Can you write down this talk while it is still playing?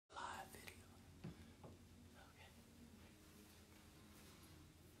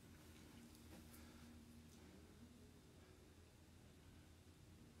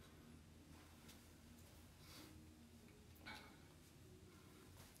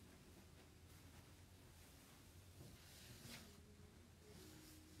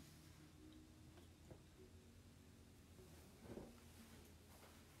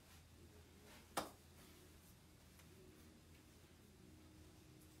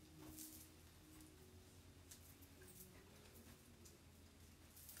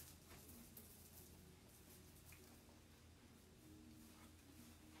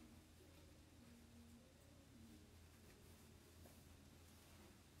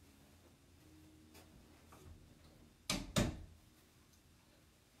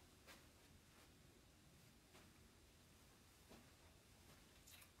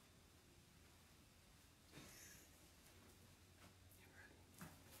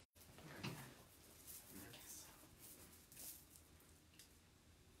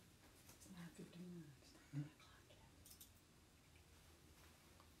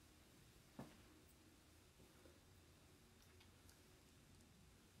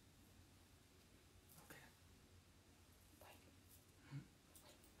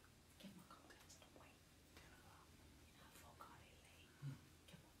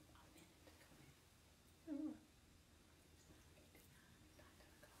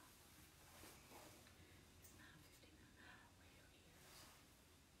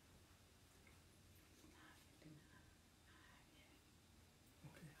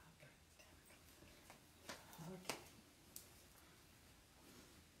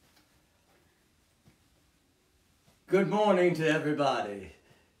Good morning to everybody.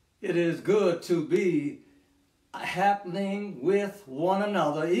 It is good to be happening with one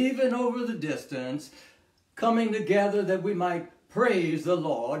another, even over the distance, coming together that we might praise the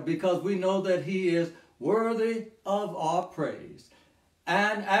Lord, because we know that He is worthy of our praise.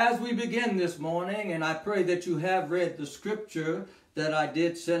 And as we begin this morning, and I pray that you have read the scripture that I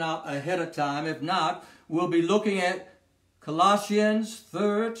did send out ahead of time. If not, we'll be looking at Colossians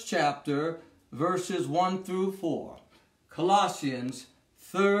 3rd chapter, verses 1 through 4. Colossians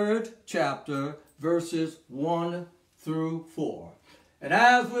 3rd chapter, verses 1 through 4. And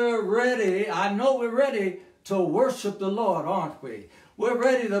as we're ready, I know we're ready to worship the Lord, aren't we? We're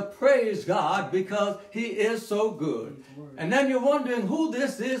ready to praise God because He is so good. And then you're wondering who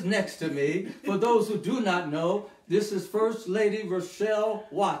this is next to me. For those who do not know, this is First Lady Rochelle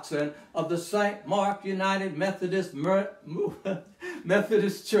Watson of the St. Mark United Methodist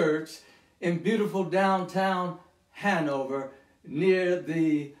Church in beautiful downtown Hanover, near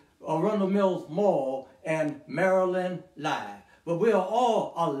the Arundel Mills Mall and Maryland Live. But we are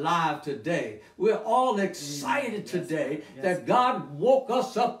all alive today. We're all excited today that God woke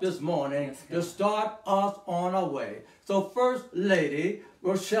us up this morning to start us on our way. So First Lady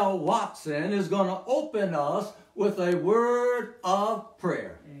Rochelle Watson is going to open us with a word of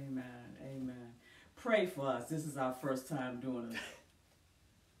prayer. Amen. Amen. Pray for us. This is our first time doing a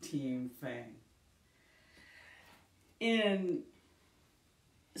team thing. In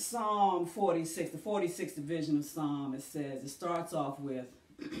Psalm 46, the 46th division of Psalm, it starts off with,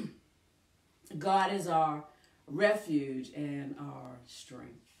 God is our refuge and our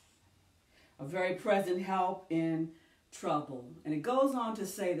strength, a very present help in trouble. And it goes on to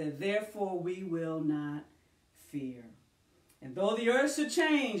say that therefore we will not fear. And though the earth should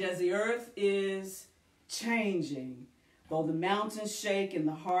change as the earth is changing, though the mountains shake in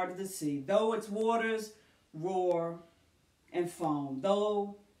the heart of the sea, though its waters roar and foam,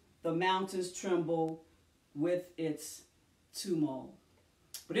 though the mountains tremble with its tumult.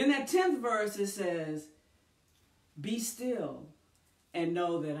 But in that 10th verse it says, be still and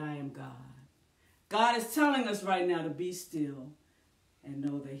know that I am God. God is telling us right now to be still and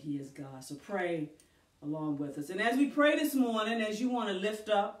know that He is God. So pray along with us. And as we pray this morning, as you want to lift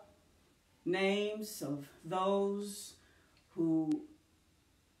up names of those who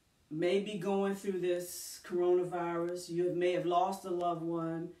may be going through this coronavirus, you may have lost a loved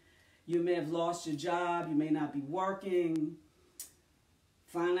one, you may have lost your job, you may not be working,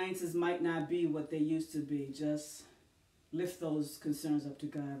 finances might not be what they used to be. Just lift those concerns up to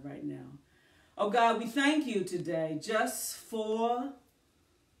God right now. Oh God, we thank you today just for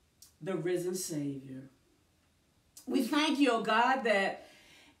the risen Savior. We thank you, oh God, that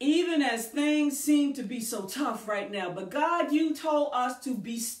even as things seem to be so tough right now, but God, you told us to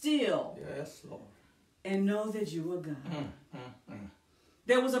be still. Yes, Lord. And know that you are God.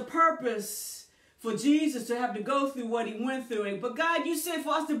 There was a purpose for Jesus to have to go through what He went through. But God, you said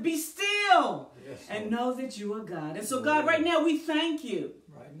for us to be still and know that you are God. And so God, right now we thank you.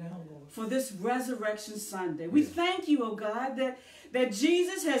 Right now, Lord. For this Resurrection Sunday. We thank you, oh God, that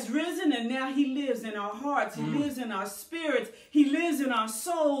Jesus has risen and now He lives in our hearts. He lives in our spirits. He lives in our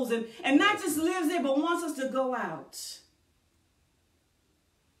souls. And not just lives there, but wants us to go out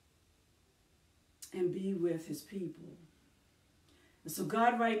and be with His people. And so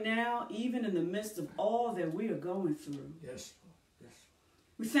God, right now, even in the midst of all that we are going through, yes, yes,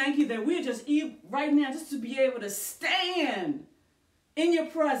 we thank you that we're just right now just to be able to stand in your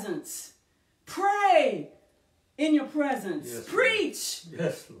presence, pray in your presence, yes, preach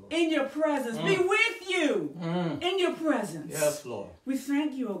yes, Lord. In your presence, be with you in your presence. Yes, Lord. We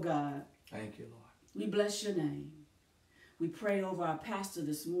thank you, oh God. Thank you, Lord. We bless your name. We pray over our pastor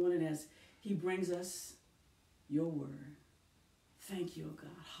this morning as he brings us your word. Thank you, oh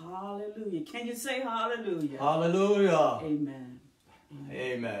God. Hallelujah. Can you say hallelujah? Hallelujah. Amen.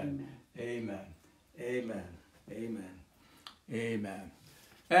 Amen. Amen. Amen. Amen. Amen.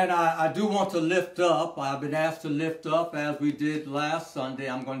 And I do want to lift up. I've been asked to lift up as we did last Sunday.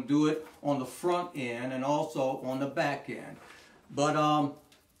 I'm going to do it on the front end and also on the back end. But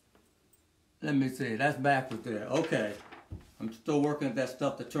let me see. That's backward there. Okay. I'm still working at that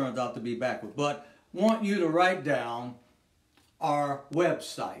stuff that turns out to be backward. But want you to write down our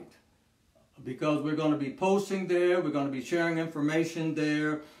website, because we're going to be posting there. We're going to be sharing information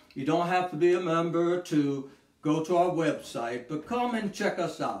there. You don't have to be a member to go to our website, but come and check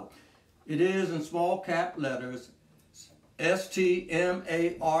us out. It is in small cap letters,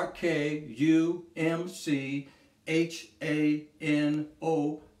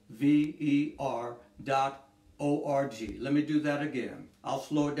 STMARKUMCHANOVER.org. Let me do that again. I'll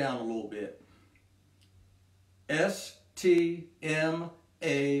slow it down a little bit.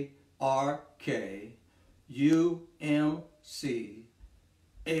 STMARKUMCHANOVER.org.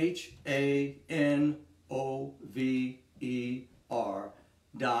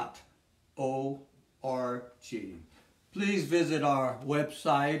 Please visit our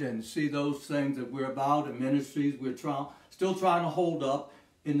website and see those things that we're about and ministries we're still trying to hold up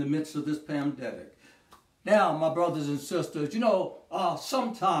in the midst of this pandemic. Now, my brothers and sisters,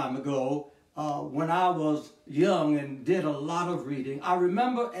 some time ago, when I was young and did a lot of reading, I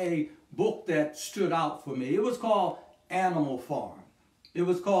remember a book that stood out for me. It was called Animal Farm. It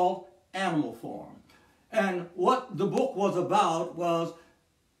was called Animal Farm. And what the book was about was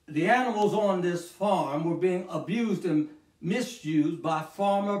the animals on this farm were being abused and misused by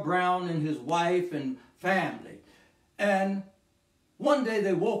Farmer Brown and his wife and family. And one day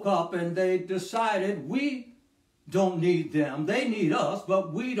they woke up and they decided, we don't need them. They need us,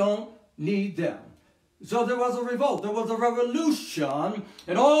 but we don't need them. So there was a revolt. There was a revolution,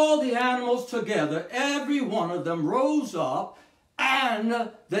 and all the animals together, every one of them rose up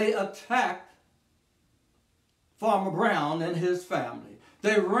and they attacked Farmer Brown and his family.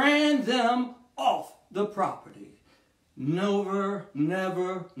 They ran them off the property, never,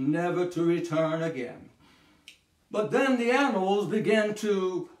 never, never to return again. But then the animals began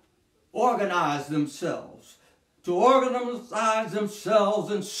to organize themselves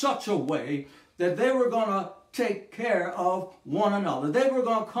in such a way that they were going to take care of one another. They were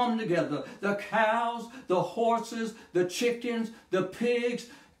going to come together. The cows, the horses, the chickens, the pigs,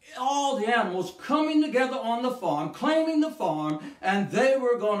 all the animals coming together on the farm, claiming the farm, and they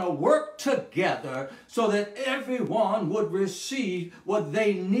were going to work together so that everyone would receive what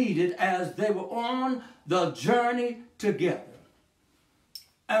they needed as they were on the journey together.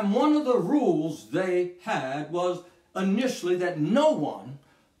 And one of the rules they had was initially that no one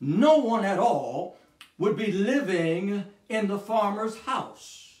at all would be living in the farmer's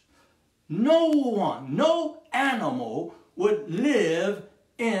house. No one, no animal would live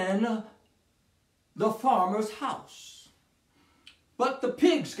in the farmer's house. But the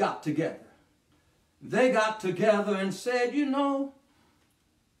pigs got together. They got together and said,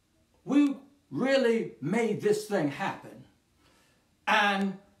 we really made this thing happen.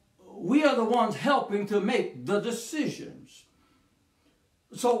 And we are the ones helping to make the decisions.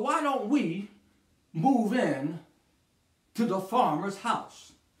 So why don't we move in to the farmer's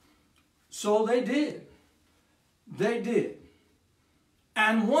house? So they did. They did.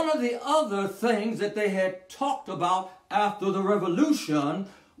 And one of the other things that they had talked about after the revolution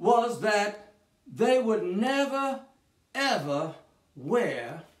was that they would never, ever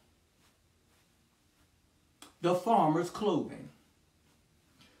wear the farmer's clothing.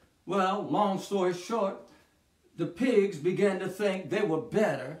 Well, long story short, the pigs began to think they were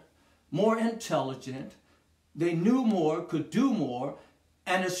better, more intelligent, they knew more, could do more,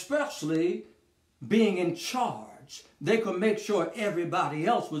 and especially being in charge, they could make sure everybody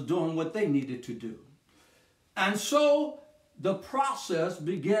else was doing what they needed to do. And so the process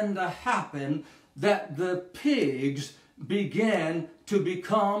began to happen that the pigs began to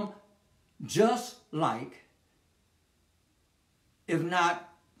become just like, if not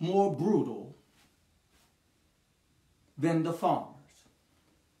more brutal, than the farmers.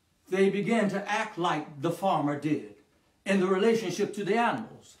 They began to act like the farmer did in the relationship to the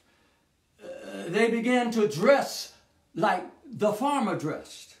animals. They began to dress like the farmer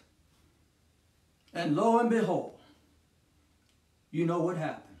dressed. And lo and behold, you know what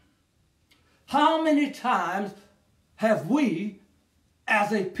happened. How many times have we,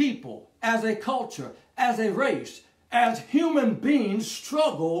 as a people, as a culture, as a race, as human beings,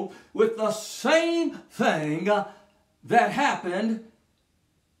 struggled with the same thing that happened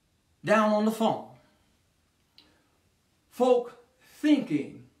down on the farm? Folk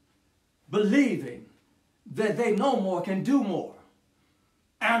thinking, believing that they know more, can do more,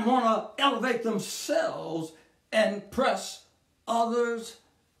 and want to elevate themselves and press others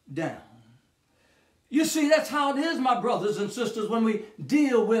down. You see, that's how it is, my brothers and sisters, when we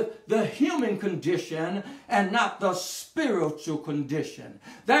deal with the human condition and not the spiritual condition.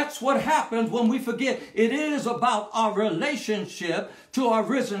 That's what happens when we forget it is about our relationship to our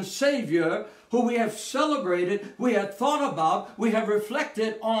risen Savior, who we have celebrated, we have thought about, we have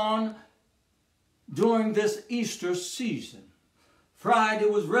reflected on during this Easter season. Friday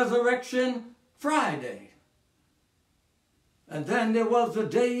was Resurrection Friday. And then there was the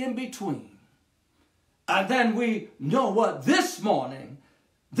day in between. And then we know what this morning,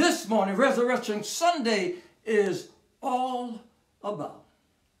 Resurrection Sunday, is all about.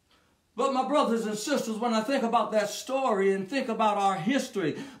 But my brothers and sisters, when I think about that story and think about our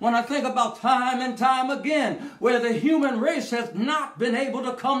history, when I think about time and time again, where the human race has not been able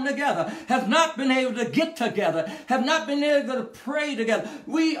to come together, has not been able to get together, have not been able to pray together.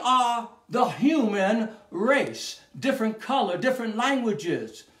 We are the human race. Different color, different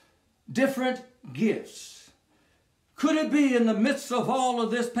languages, different gifts. Could it be in the midst of all of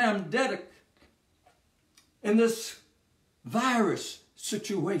this pandemic, in this virus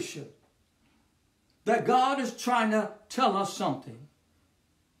situation, that God is trying to tell us something?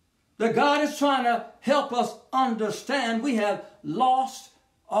 That God is trying to help us understand we have lost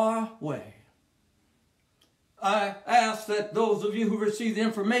our way. I ask that those of you who receive the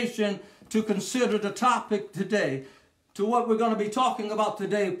information to consider the topic today, to what we're going to be talking about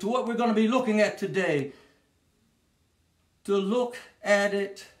today, to what we're going to be looking at today, to look at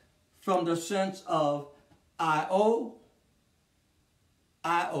it from the sense of I owe,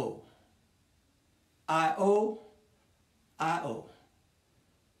 I owe. I owe, I owe.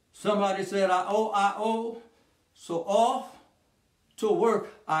 Somebody said, I owe, so off to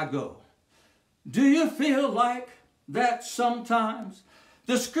work I go. Do you feel like that sometimes?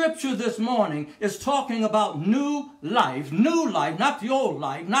 The scripture this morning is talking about new life, not the old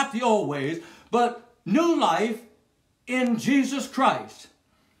life, not the old ways, but new life in Jesus Christ.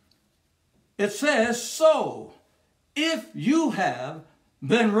 It says, so if you have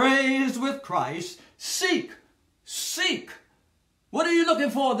been raised with Christ, seek. What are you looking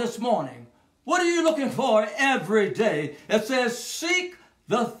for this morning? What are you looking for every day? It says, seek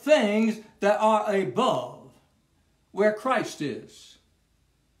the things that are above, where Christ is.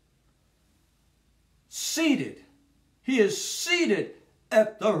 Seated. He is seated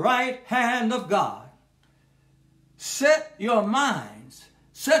at the right hand of God. Set your minds,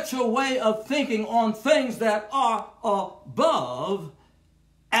 set your way of thinking on things that are above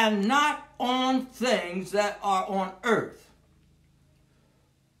and not on things that are on earth.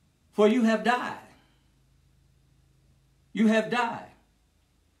 For you have died. You have died.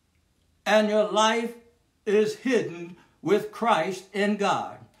 And your life is hidden with Christ in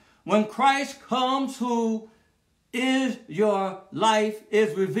God. When Christ comes, who is your life,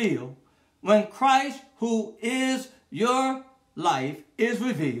 is revealed. When Christ, who is your life, is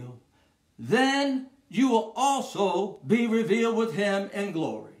revealed, then you will also be revealed with him in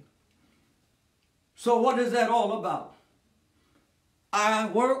glory. So what is that all about?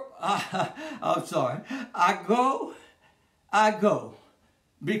 I go,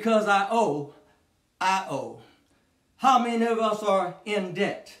 because I owe. How many of us are in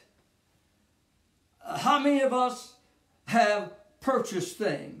debt? How many of us have purchased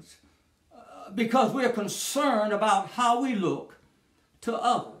things because we're concerned about how we look to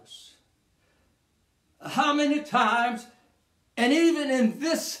others? How many times, and even in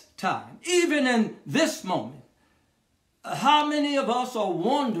this time, even in this moment, how many of us are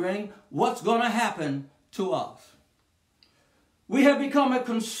wondering what's going to happen to us? We have become a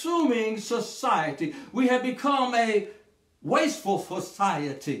consuming society. We have become a wasteful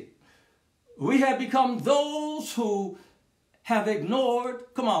society. We have become those who have ignored.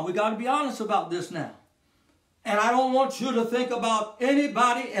 Come on, we got to be honest about this now. And I don't want you to think about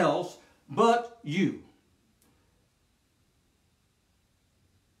anybody else but you.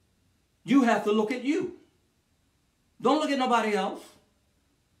 You have to look at you. Don't look at nobody else,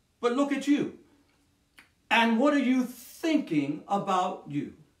 but look at you. And what are you thinking about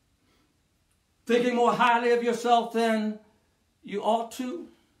you? Thinking more highly of yourself than you ought to?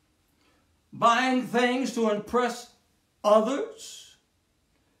 Buying things to impress others?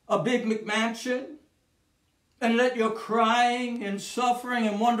 A big McMansion? And let your crying and suffering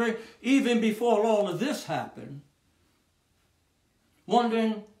and wondering, even before all of this happened,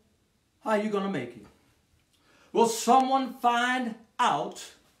 wondering how you're going to make it. Will someone find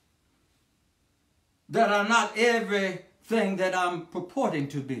out that I'm not everything that I'm purporting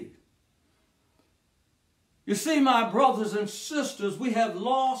to be? You see, my brothers and sisters, we have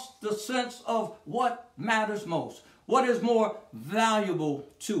lost the sense of what matters most, what is more valuable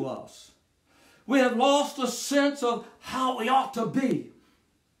to us. We have lost the sense of how we ought to be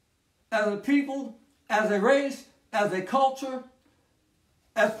as a people, as a race, as a culture,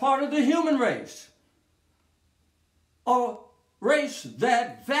 as part of the human race. A race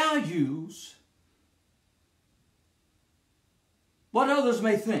that values what others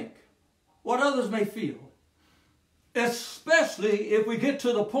may think, what others may feel. Especially if we get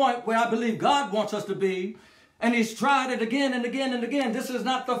to the point where I believe God wants us to be, and he's tried it again and again and again. This is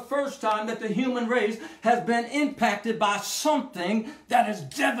not the first time that the human race has been impacted by something that is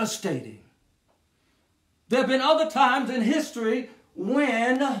devastating. There have been other times in history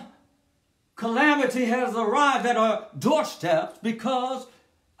when calamity has arrived at our doorsteps because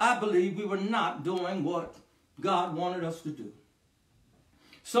I believe we were not doing what God wanted us to do.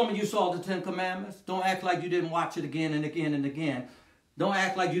 Some of you saw the Ten Commandments. Don't act like you didn't watch it again and again and again. Don't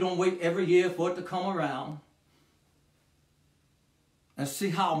act like you don't wait every year for it to come around and see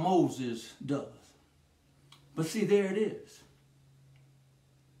how Moses does. But see, there it is.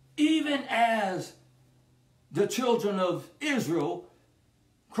 Even as the children of Israel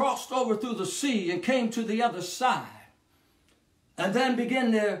crossed over through the sea and came to the other side and then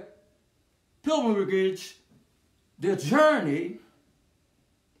began their pilgrimage, their journey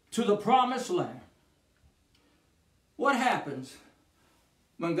to the promised land. What happens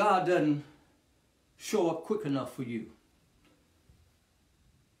when God doesn't show up quick enough for you?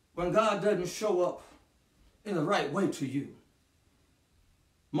 When God doesn't show up in the right way to you?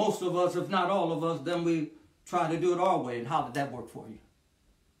 Most of us, if not all of us, then we try to do it our way. And how did that work for you?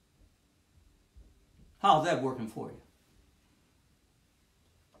 How's that working for you?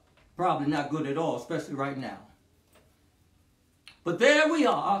 Probably not good at all, especially right now. But there we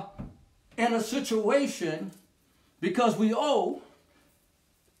are in a situation because we owe,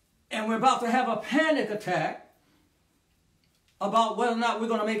 and we're about to have a panic attack about whether or not we're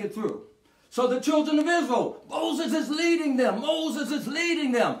going to make it through. So the children of Israel, Moses is leading them. Moses is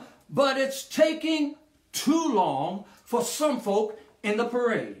leading them. But it's taking too long for some folk in the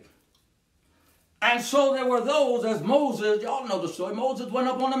parade. And so there were those, as Moses, y'all know the story, Moses went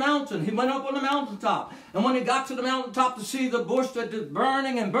up on the mountain. He went up on the mountaintop. And when he got to the mountaintop to see the bush that is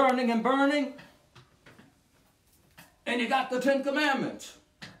burning and burning and burning, and he got the Ten Commandments.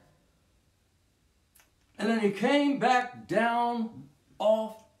 And then he came back down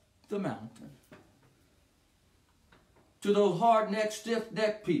off the mountain to those hard-necked,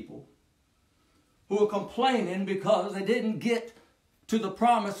 stiff-necked people who were complaining because they didn't get to the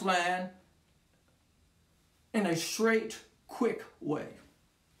promised land in a straight, quick way.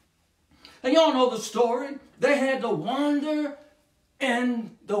 And y'all know the story. They had to wander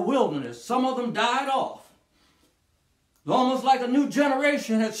in the wilderness. Some of them died off. It was almost like a new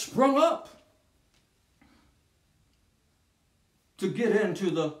generation had sprung up to get into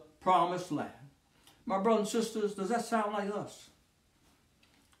the promised land. My brothers and sisters, does that sound like us?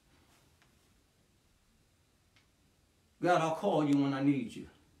 God, I'll call you when I need you.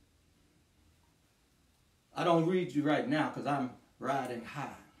 I don't read you right now because I'm riding high.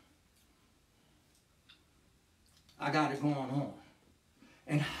 I got it going on.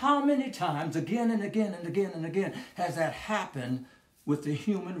 And how many times, again and again and again and again, has that happened with the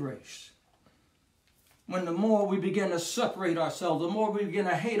human race? When the more we begin to separate ourselves, the more we begin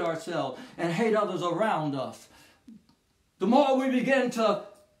to hate ourselves and hate others around us, the more we begin to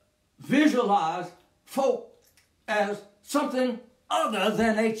visualize folk as something other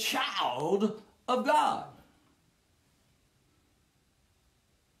than a child of God.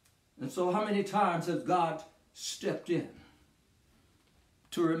 And so how many times has God stepped in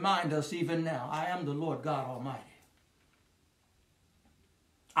to remind us even now, I am the Lord God Almighty.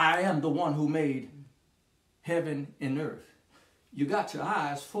 I am the one who made heaven and earth. You got your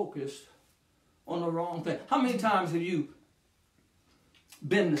eyes focused on the wrong thing. How many times have you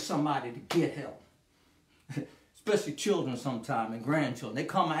been to somebody to get help? Especially children sometimes and grandchildren. They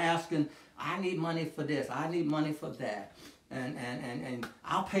come asking, I need money for this, I need money for that. And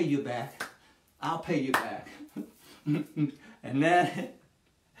I'll pay you back. I'll pay you back. And then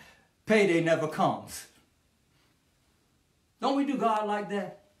payday never comes. Don't we do God like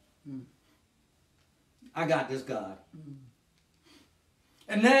that? I got this, God.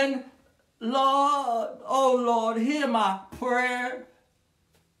 And then, Lord, oh Lord, hear my prayer.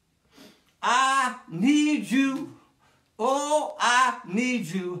 I need you. Oh, I need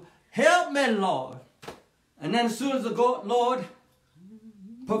you. Help me, Lord. And then as soon as the Lord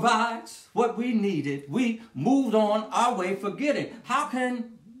provides what we needed, we moved on our way forgetting. How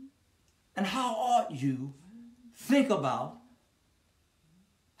can and how ought you think about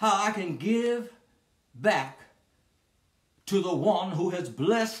how I can give back to the one who has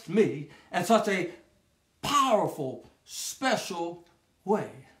blessed me in such a powerful, special way?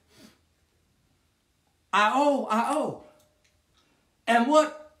 I owe. And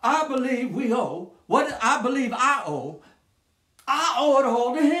what I believe we owe, what I believe I owe it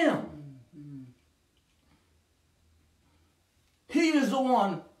all to him. He is the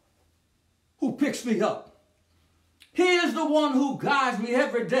one who picks me up. He is the one who guides me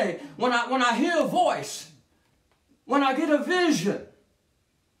every day. When I hear a voice, when I get a vision,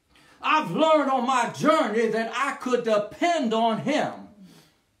 I've learned on my journey that I could depend on him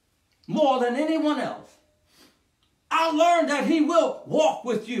more than anyone else. I learned that he will walk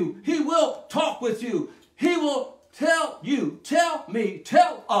with you. He will talk with you. He will tell you, tell me,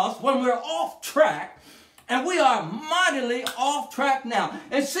 tell us when we're off track. And we are mightily off track now.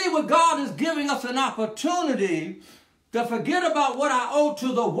 And see what God is giving us an opportunity to forget about what I owe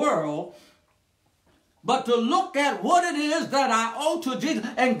to the world, but to look at what it is that I owe to Jesus.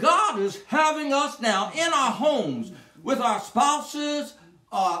 And God is having us now in our homes with our spouses,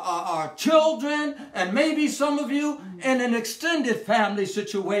 our children, and maybe some of you in an extended family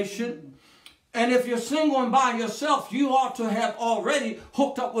situation. And if you're single and by yourself, you ought to have already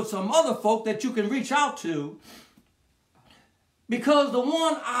hooked up with some other folk that you can reach out to. Because the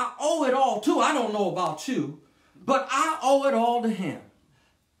one I owe it all to, I don't know about you, but I owe it all to him.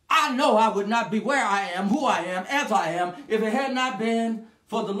 I know I would not be where I am, who I am, as I am, if it had not been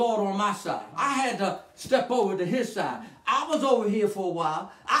for the Lord on my side. I had to step over to his side. I was over here for a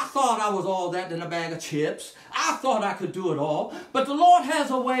while. I thought I was all that in a bag of chips. I thought I could do it all. But the Lord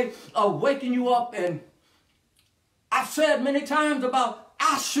has a way of waking you up. And I've said many times about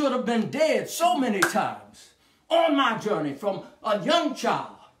I should have been dead so many times on my journey from a young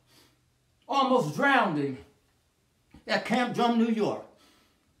child, almost drowning at Camp Drum, New York,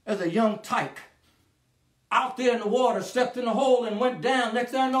 as a young tyke. Out there in the water, stepped in the hole and went down.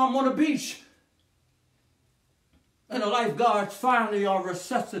 Next thing I know, I'm on the beach. And the lifeguards finally are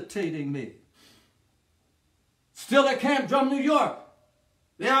resuscitating me. Still at Camp Drum, New York.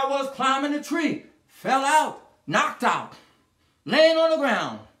 There I was climbing a tree. Fell out, knocked out, laying on the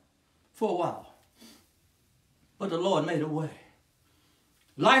ground for a while. But the Lord made a way.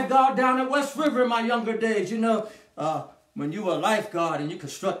 Lifeguard down at West River in my younger days. You know, when you were a lifeguard and you could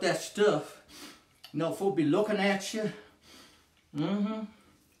strut that stuff, you know, folk be looking at you.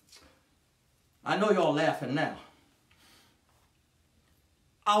 I know y'all laughing now.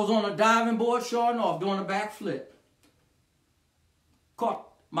 I was on a diving board, sure enough, doing a backflip. Caught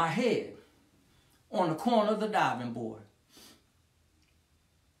my head on the corner of the diving board.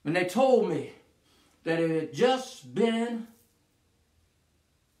 And they told me that it had just been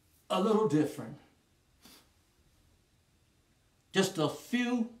a little different. Just a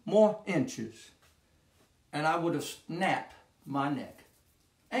few more inches, and I would have snapped my neck.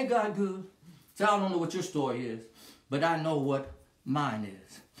 Ain't God good? So I don't know what your story is, but I know what mine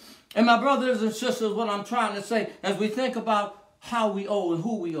is. And my brothers and sisters, what I'm trying to say, as we think about how we owe and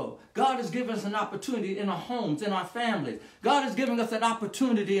who we owe, God has given us an opportunity in our homes, in our families. God is giving us an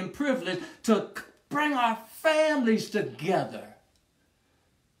opportunity and privilege to bring our families together.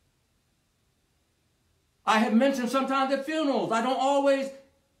 I have mentioned sometimes at funerals, I don't always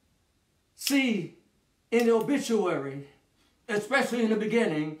see in the obituary, especially in the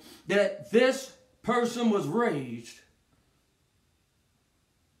beginning, that this person was raised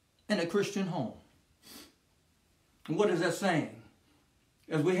in a Christian home. And what is that saying?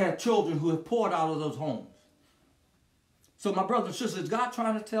 As we have children who have poured out of those homes. So my brothers and sisters, God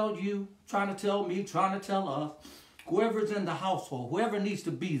trying to tell you, trying to tell me, trying to tell us, whoever's in the household, whoever needs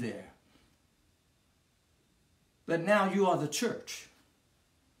to be there, that now you are the church.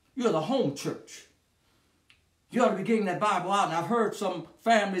 You are the home church. You ought to be getting that Bible out. And I've heard some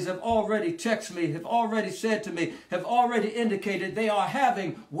families have already texted me, have already said to me, have already indicated they are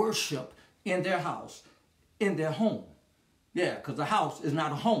having worship in their house, in their home. Yeah, because a house is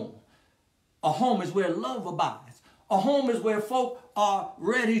not a home. A home is where love abides. A home is where folk are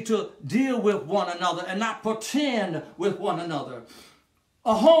ready to deal with one another and not pretend with one another.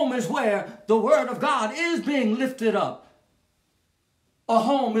 A home is where the word of God is being lifted up. A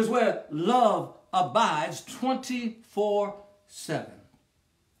home is where love abides 24/7.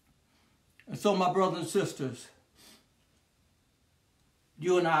 And so, my brothers and sisters,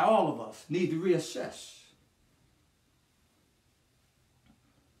 you and I, all of us, need to reassess.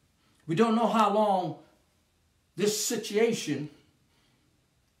 We don't know how long this situation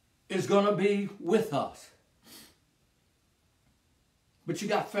is going to be with us. But you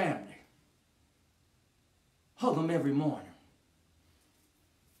got family. Hug them every morning.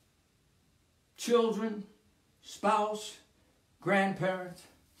 Children, spouse, grandparents.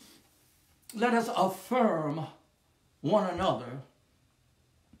 Let us affirm one another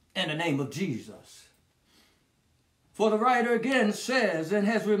in the name of Jesus. For the writer again says and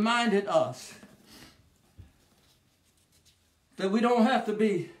has reminded us that we don't have to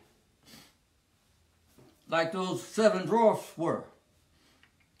be like those 7 dwarfs were.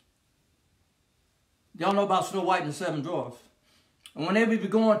 Y'all know about Snow White and the 7 dwarfs. And when they would be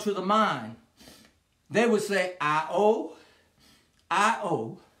going to the mine, they would say, I owe.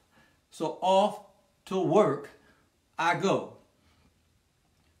 So off to work I go.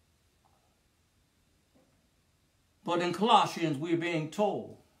 But in Colossians, we're being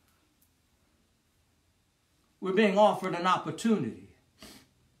told, we're being offered an opportunity.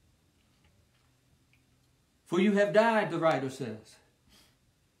 For you have died, the writer says,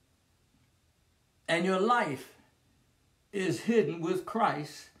 and your life is hidden with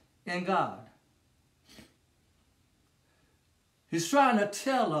Christ in God. He's trying to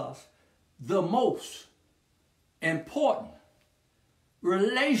tell us the most important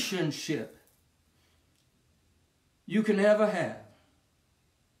relationship you can ever have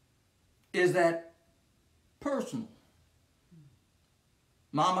is that personal.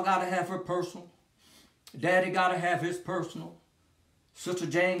 Mama got to have her personal. Daddy got to have his personal. Sister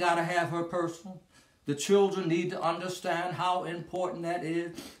Jane got to have her personal. The children need to understand how important that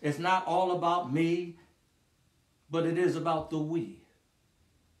is. It's not all about me, but it is about the we.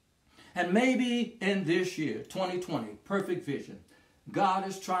 And maybe in this year, 2020, perfect vision, God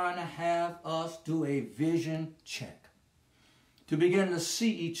is trying to have us do a vision check to begin to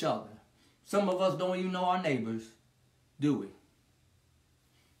see each other. Some of us don't even know our neighbors, do we?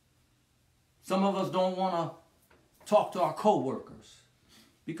 Some of us don't want to talk to our co-workers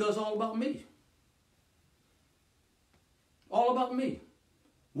because it's all about me. All about me.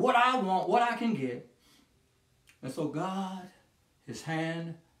 What I want, what I can get. And so God, his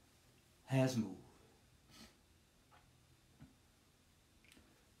hand has moved.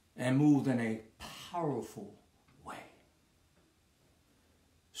 And moved in a powerful way.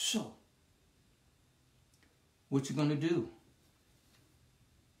 So, what you going to do,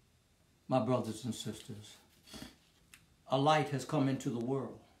 my brothers and sisters? A light has come into the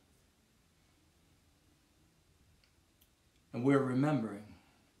world. And we're remembering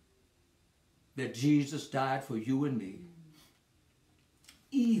that Jesus died for you and me.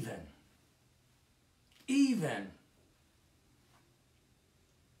 Even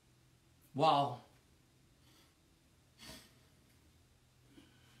while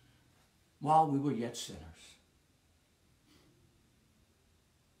we were yet sinners.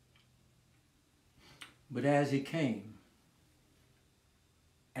 But as he came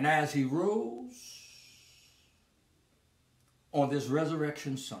and as he rose on this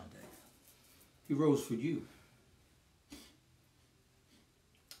Resurrection Sunday, he rose for you.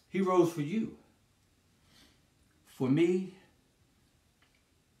 He rose for you, for me,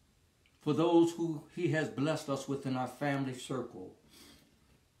 for those who he has blessed us with in our family circle,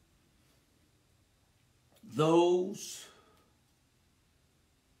 those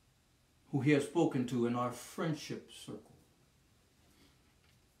who he has spoken to in our friendship circle.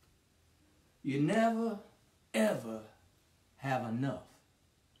 You never, ever have enough.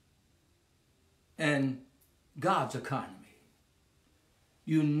 And God's economy.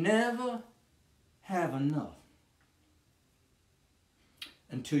 You never have enough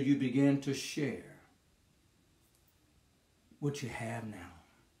until you begin to share what you have now.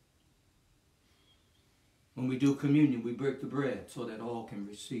 When we do communion, we break the bread so that all can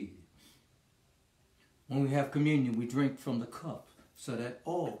receive. When we have communion, we drink from the cup so that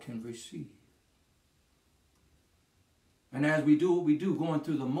all can receive. And as we do what we do, going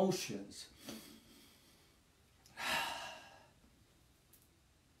through the motions,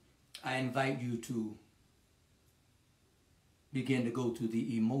 I invite you to begin to go through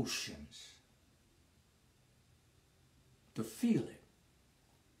the emotions, to feel it.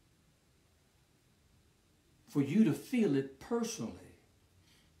 For you to feel it personally.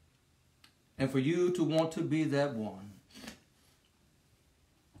 And for you to want to be that one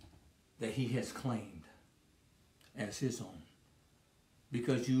that he has claimed as his own.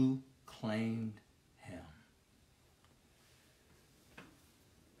 Because you claimed him.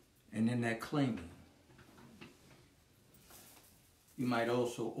 And in that claiming, you might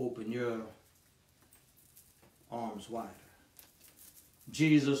also open your arms wider.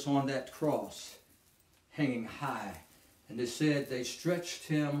 Jesus on that cross, hanging high, and it said they stretched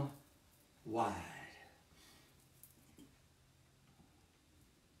him wide.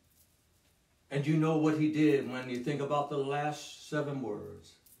 And you know what he did when you think about the last 7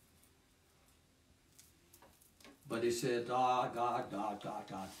 words. But he said, God,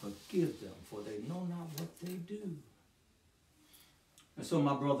 forgive them, for they know not what they do. And so,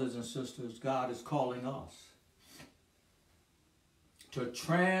 my brothers and sisters, God is calling us to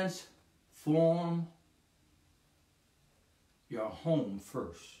transform your home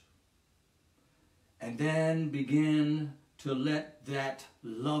first. And then begin to let that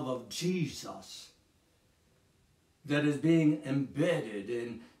love of Jesus that is being embedded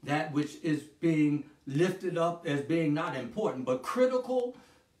in that which is being lifted up as being not important but critical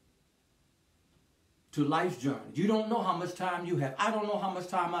to life's journey. You don't know how much time you have. I don't know how much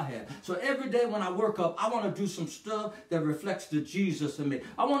time I have. So every day when I work up, I want to do some stuff that reflects the Jesus in me.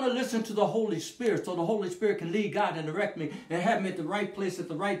 I want to listen to the Holy Spirit so the Holy Spirit can lead, guide, and direct me and have me at the right place at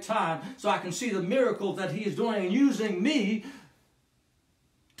the right time so I can see the miracles that he is doing and using me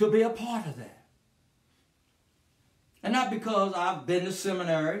to be a part of that. And not because I've been to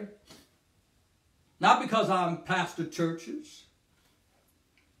seminary, not because I'm pastor churches,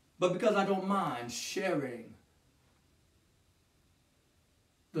 but because I don't mind sharing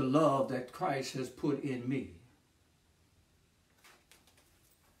the love that Christ has put in me.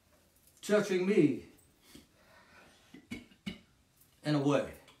 Touching me in a way.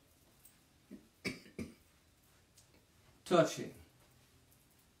 Touching,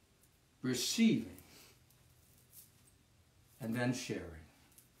 receiving, and then sharing.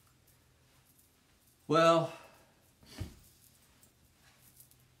 Well,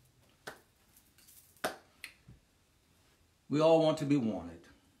 we all want to be wanted.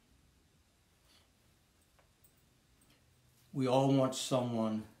 We all want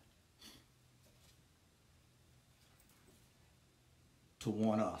someone to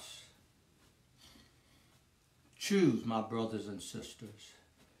want us. Choose, my brothers and sisters.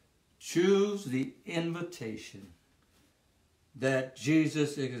 Choose the invitation that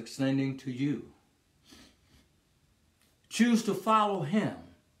Jesus is extending to you. Choose to follow him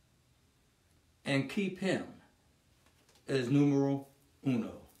and keep him as numero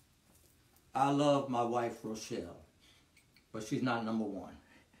uno. I love my wife, Rochelle, but she's not number one.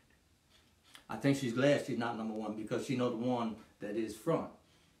 I think she's glad she's not number one because she knows the one that is front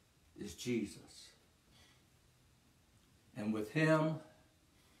is Jesus. And with him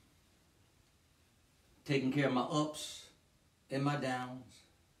taking care of my ups and my downs,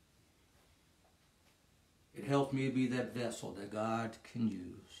 it helps me to be that vessel that God can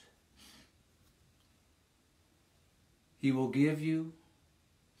use. He will give you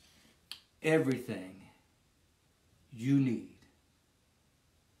everything you need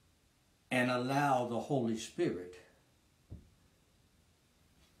and allow the Holy Spirit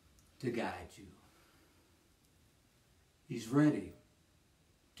to guide you. He's ready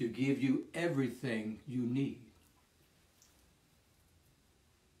to give you everything you need.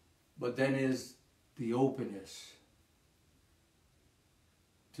 But then is the openness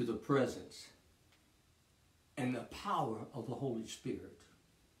to the presence and the power of the Holy Spirit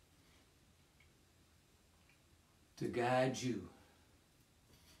to guide you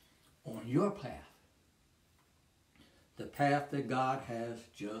on your path, the path that God has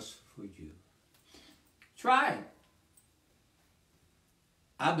just for you. Try it.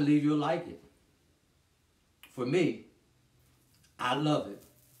 I believe you'll like it. For me, I love it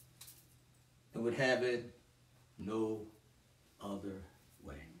and would have it no other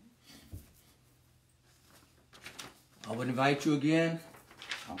way. I would invite you again,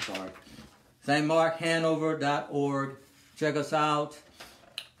 stmarkhanover.org. Check us out.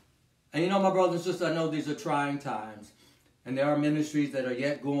 And you know, my brothers and sisters, I know these are trying times. And there are ministries that are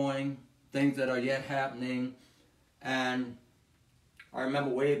yet going, things that are yet happening. And I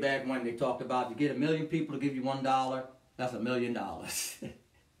remember way back when they talked about if you get 1 million people to give you $1, that's $1 million.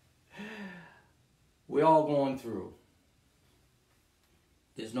 We're all going through.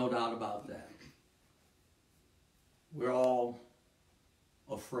 There's no doubt about that. We're all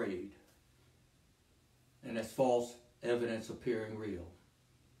afraid. And that's false evidence appearing real.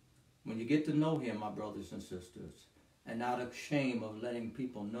 When you get to know him, my brothers and sisters, and not ashamed of letting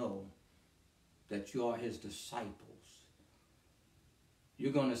people know that you are his disciples,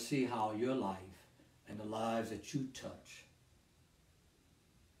 you're going to see how your life and the lives that you touch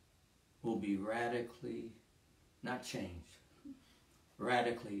will be radically, not changed,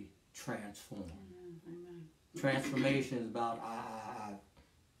 radically transformed. Amen. Transformation is about I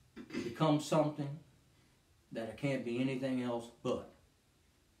become something that I can't be anything else but.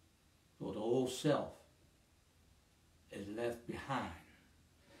 So the old self is left behind.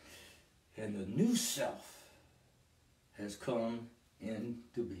 And the new self has come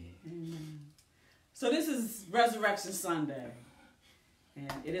into being. Amen. So this is Resurrection Sunday.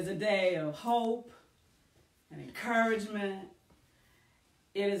 And it is a day of hope and encouragement.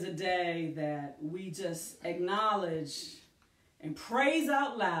 It is a day that we just acknowledge and praise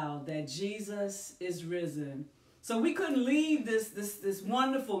out loud that Jesus is risen. So we couldn't leave this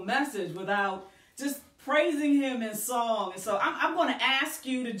wonderful message without just praising him in song. And so I'm going to ask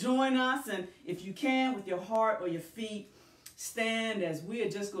you to join us. And if you can, with your heart or your feet, stand as we are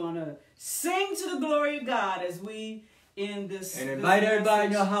just going to sing to the glory of God as we end this. And invite everybody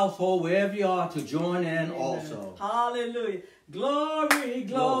in your household, wherever you are, to join in. Amen. Also. Hallelujah. Glory,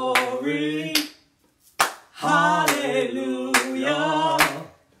 glory.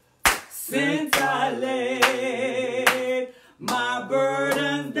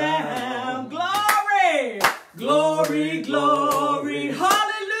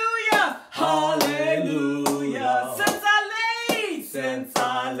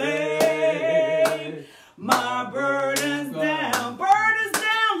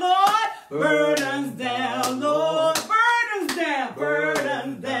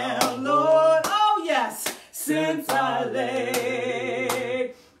 since I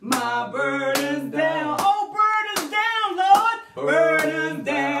laid my burdens down. Oh, burdens down, Lord. Burdens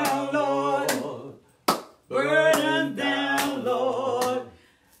down, Lord. Burdens down, Lord.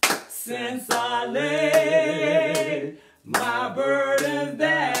 Since I laid my burdens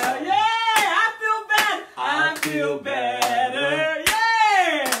down. Yeah, I feel better. I feel better.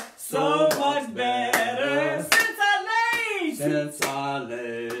 Yeah, so much better. Since I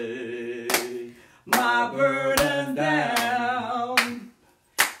laid my burdens down,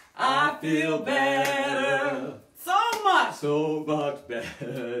 I feel better. So much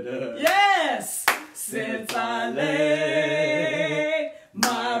better. Yes, since I laid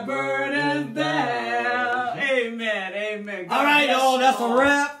my burdens down. Amen, amen. All right, y'all, that's a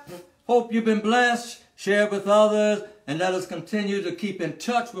wrap. Hope you've been blessed. Share with others, and let us continue to keep in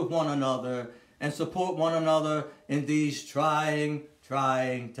touch with one another and support one another in these trying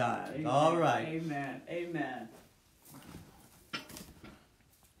times. Amen, all right. Amen. Amen.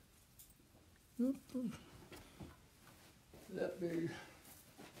 Let me...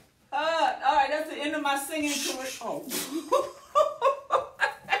 All right, that's the end of my singing career. Oh.